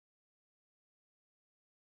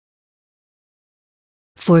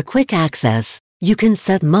For quick access, you can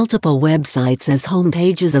set multiple websites as home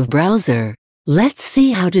pages of browser. Let's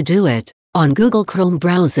see how to do it on Google Chrome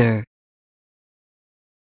browser.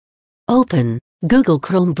 Open Google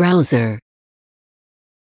Chrome browser.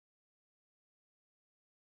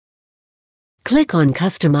 Click on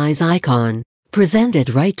Customize icon, present at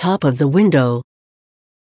right top of the window.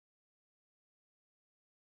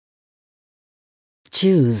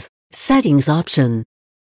 Choose Settings option.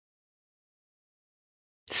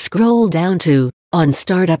 Scroll down to On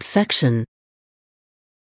Startup section.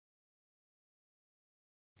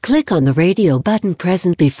 Click on the radio button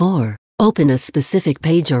present before. Open a specific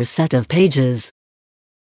page or set of pages.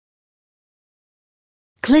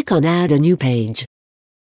 Click on Add a new page.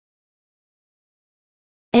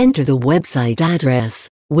 Enter the website address,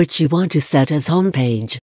 which you want to set as home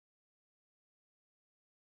page.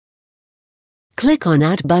 Click on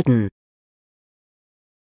Add button.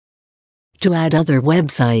 To add other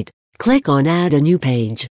website, click on Add a new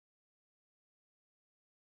page.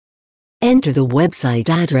 Enter the website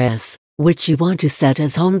address, which you want to set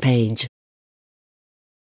as home page.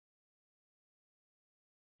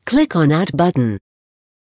 Click on Add button.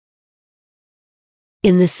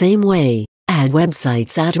 In the same way, add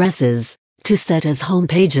websites addresses to set as home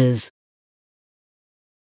pages.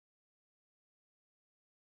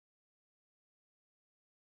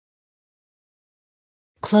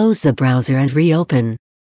 Close the browser and reopen.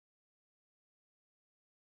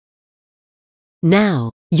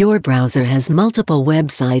 Now, your browser has multiple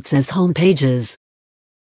websites as home pages.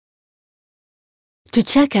 To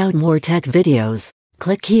check out more tech videos,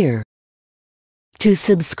 click here. To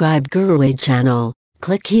subscribe GuruAid channel,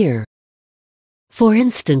 click here. For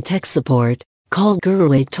instant tech support, call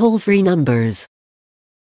GuruAid toll-free numbers